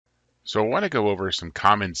So I want to go over some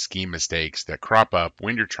common scheme mistakes that crop up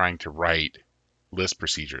when you're trying to write list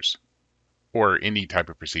procedures or any type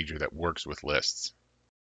of procedure that works with lists.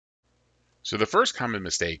 So the first common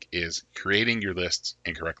mistake is creating your lists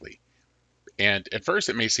incorrectly. And at first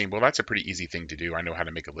it may seem, well, that's a pretty easy thing to do. I know how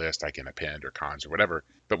to make a list. I can append or cons or whatever.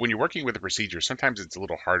 But when you're working with a procedure, sometimes it's a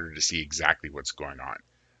little harder to see exactly what's going on.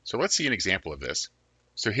 So let's see an example of this.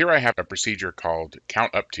 So here I have a procedure called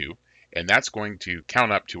count up to, and that's going to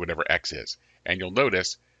count up to whatever x is. And you'll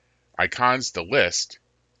notice I cons the list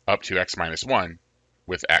up to x minus 1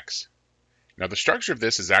 with x. Now the structure of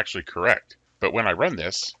this is actually correct, but when I run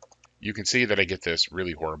this, you can see that I get this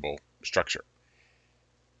really horrible structure.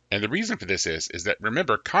 And the reason for this is that,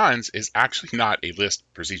 remember, cons is actually not a list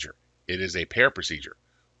procedure. It is a pair procedure.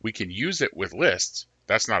 We can use it with lists,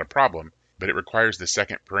 that's not a problem, but it requires the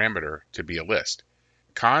second parameter to be a list.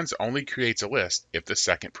 Cons only creates a list if the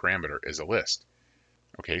second parameter is a list.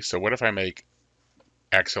 Okay, so what if I make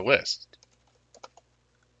x a list?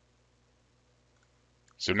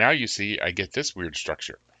 So now you see I get this weird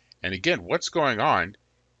structure. And again, what's going on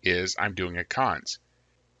is I'm doing a cons.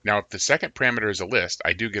 Now, if the second parameter is a list,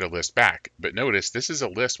 I do get a list back. But notice this is a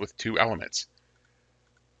list with two elements.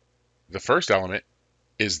 The first element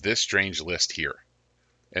is this strange list here.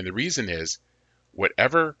 And the reason is,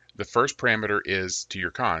 whatever the first parameter is to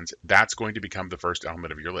your cons, that's going to become the first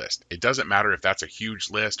element of your list. It doesn't matter if that's a huge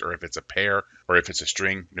list or if it's a pair or if it's a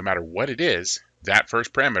string. No matter what it is, that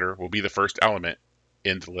first parameter will be the first element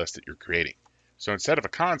in the list that you're creating. So instead of a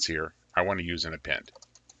cons here, I want to use an append.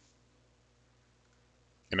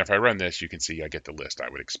 And if I run this, you can see I get the list I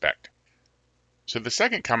would expect. So the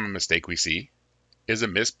second common mistake we see is a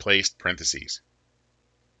misplaced parentheses.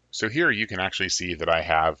 So here you can actually see that I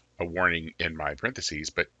have a warning in my parentheses,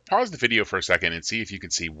 but pause the video for a second and see if you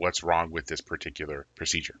can see what's wrong with this particular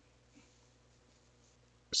procedure.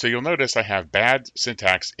 So you'll notice I have bad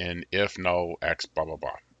syntax in if null x blah blah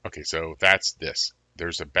blah. Okay, so that's this.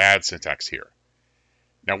 There's a bad syntax here.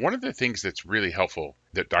 Now, one of the things that's really helpful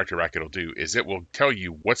that Dr. Racket will do is it will tell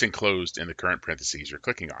you what's enclosed in the current parentheses you're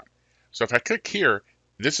clicking on. So if I click here,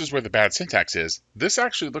 this is where the bad syntax is. This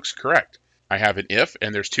actually looks correct. I have an if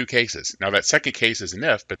and there's two cases. Now that second case is an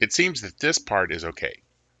if, but it seems that this part is okay.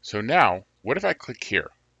 So now, what if I click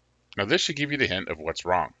here? Now this should give you the hint of what's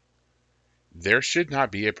wrong. There should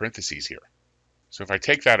not be a parentheses here. So if I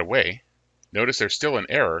take that away, notice there's still an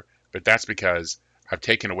error, but that's because I've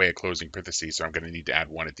taken away a closing parenthesis, so I'm going to need to add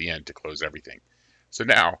one at the end to close everything. So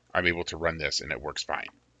now I'm able to run this and it works fine.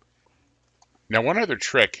 Now one other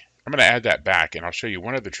trick, I'm going to add that back and I'll show you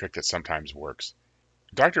one other trick that sometimes works.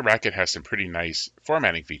 Dr. Racket has some pretty nice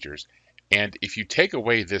formatting features, and if you take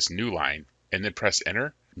away this new line and then press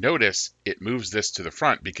enter, notice it moves this to the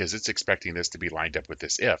front because it's expecting this to be lined up with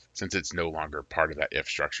this if, since it's no longer part of that if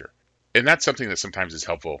structure. And that's something that sometimes is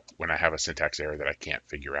helpful when I have a syntax error that I can't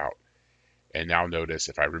figure out. And now notice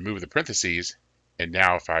if I remove the parentheses, and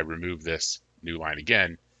now if I remove this new line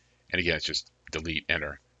again, and again it's just delete,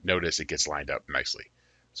 enter, notice it gets lined up nicely.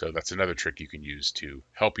 So that's another trick you can use to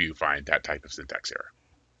help you find that type of syntax error.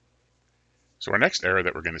 So our next error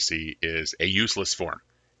that we're going to see is a useless form.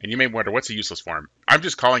 And you may wonder, what's a useless form? I'm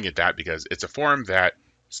just calling it that because it's a form that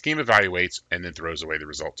Scheme evaluates and then throws away the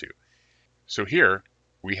result to. So here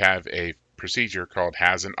we have a procedure called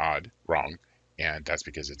has an odd wrong, and that's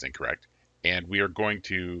because it's incorrect. And we are going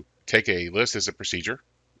to take a list as a procedure.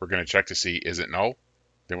 We're going to check to see, is it null?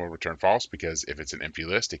 Then we'll return false, because if it's an empty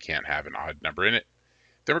list, it can't have an odd number in it.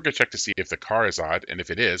 Then we're going to check to see if the car is odd, and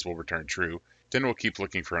if it is, we'll return true. Then we'll keep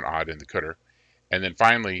looking for an odd in the cdr. And then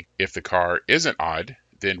finally, if the car isn't odd,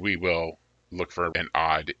 then we will look for an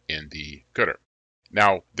odd in the cdr.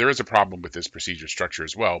 Now, there is a problem with this procedure structure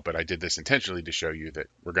as well, but I did this intentionally to show you that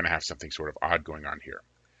we're going to have something sort of odd going on here.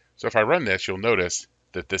 So if I run this, you'll notice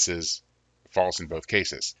that this is false in both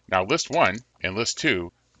cases. Now list 1 and list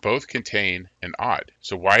 2 both contain an odd.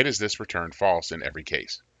 So why does this return false in every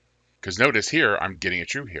case? Because notice here, I'm getting a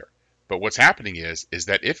true here. But what's happening is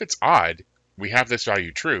that if it's odd, we have this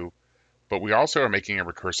value true, but we also are making a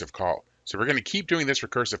recursive call. So we're going to keep doing this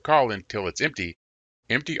recursive call until it's empty.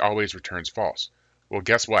 Empty always returns false. Well,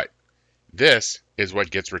 guess what? This is what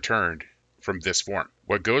gets returned from this form.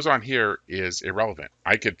 What goes on here is irrelevant.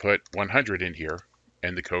 I could put 100 in here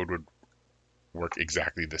and the code would work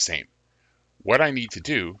exactly the same. What I need to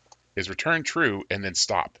do is return true and then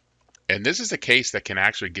stop. And this is a case that can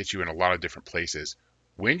actually get you in a lot of different places.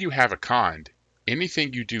 When you have a cond,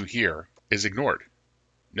 anything you do here is ignored.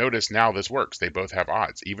 Notice now this works. They both have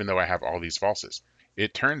odds, even though I have all these falses.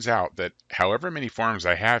 It turns out that however many forms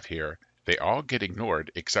I have here, they all get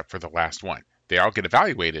ignored except for the last one. They all get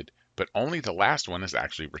evaluated, but only the last one is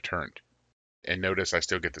actually returned. And notice I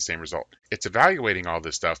still get the same result. It's evaluating all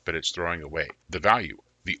this stuff, but it's throwing away the value.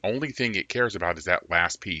 The only thing it cares about is that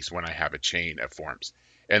last piece when I have a chain of forms.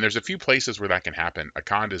 And there's a few places where that can happen.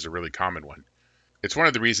 Append is a really common one. It's one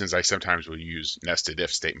of the reasons I sometimes will use nested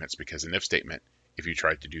if statements, because an if statement, if you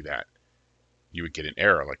tried to do that, you would get an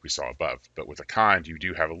error like we saw above. But with append, you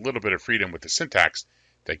do have a little bit of freedom with the syntax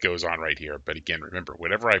that goes on right here. But again, remember,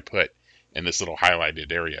 whatever I put in this little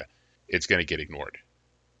highlighted area, it's going to get ignored.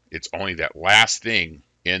 It's only that last thing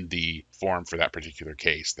in the form for that particular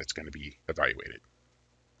case that's going to be evaluated.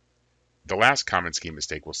 The last common scheme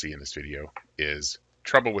mistake we'll see in this video is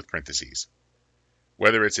trouble with parentheses.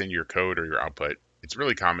 Whether it's in your code or your output, it's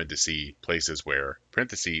really common to see places where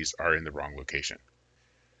parentheses are in the wrong location.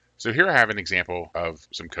 So here I have an example of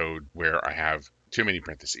some code where I have too many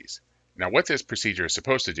parentheses. Now what this procedure is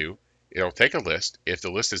supposed to do, it'll take a list. If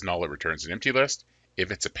the list is null, it returns an empty list.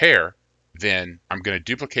 If it's a pair, then I'm going to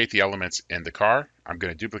duplicate the elements in the car, I'm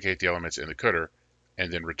going to duplicate the elements in the cdr,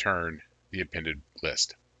 and then return the appended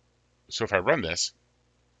list. So if I run this,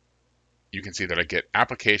 you can see that I get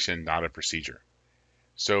application, not a procedure.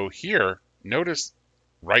 So here, notice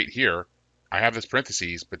right here, I have this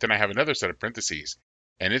parentheses, but then I have another set of parentheses,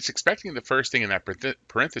 and it's expecting the first thing in that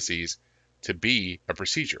parentheses to be a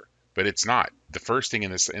procedure, but it's not. The first thing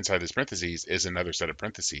inside this parentheses is another set of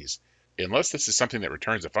parentheses. Unless this is something that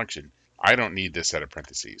returns a function, I don't need this set of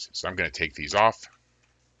parentheses. So I'm going to take these off,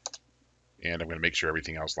 and I'm going to make sure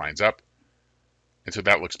everything else lines up. And so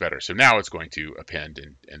that looks better. So now it's going to append,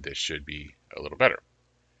 and this should be a little better.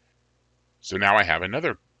 So now I have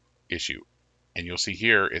another issue, and you'll see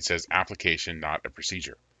here it says application, not a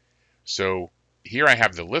procedure. So here I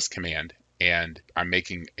have the list command, and I'm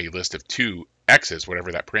making a list of two x's,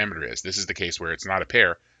 whatever that parameter is. This is the case where it's not a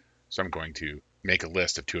pair, so I'm going to make a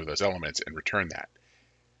list of two of those elements and return that.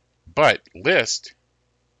 But list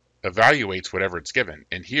evaluates whatever it's given.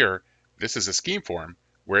 And here, this is a scheme form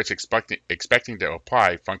where it's expecting to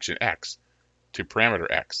apply function x to parameter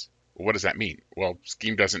x. Well, what does that mean? Well,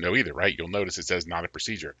 scheme doesn't know either, right? You'll notice it says not a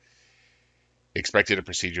procedure. Expected a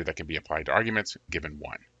procedure that can be applied to arguments given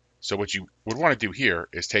 1. So what you would want to do here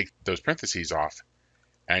is take those parentheses off,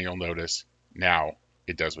 and you'll notice now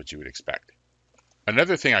it does what you would expect.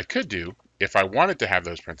 Another thing I could do, if I wanted to have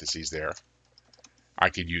those parentheses there, I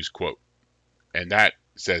could use quote. And that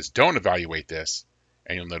says don't evaluate this,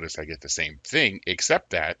 and you'll notice I get the same thing,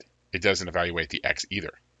 except that it doesn't evaluate the x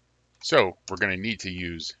either. So we're going to need to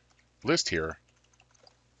use list here,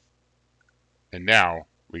 and now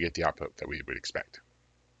we get the output that we would expect.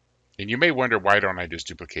 And you may wonder, why don't I just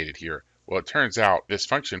duplicate it here? Well, it turns out this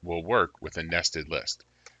function will work with a nested list.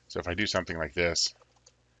 So if I do something like this,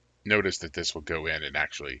 notice that this will go in and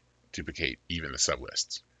actually duplicate even the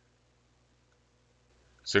sublists.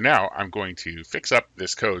 So now I'm going to fix up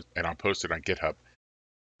this code, and I'll post it on GitHub.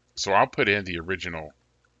 So I'll put in the original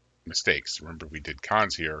mistakes. Remember, we did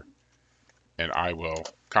cons here, and I will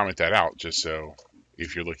comment that out just so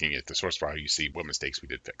if you're looking at the source file, you see what mistakes we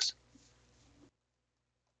did fix.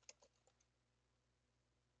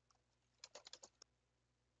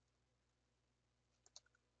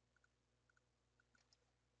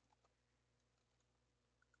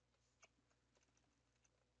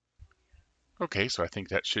 Okay, so I think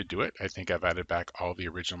that should do it. I think I've added back all the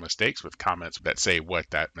original mistakes with comments that say what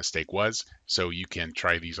that mistake was. So you can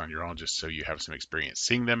try these on your own just so you have some experience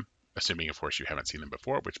seeing them, assuming, of course, you haven't seen them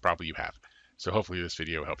before, which probably you have. So hopefully this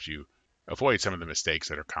video helps you avoid some of the mistakes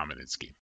that are common in Scheme.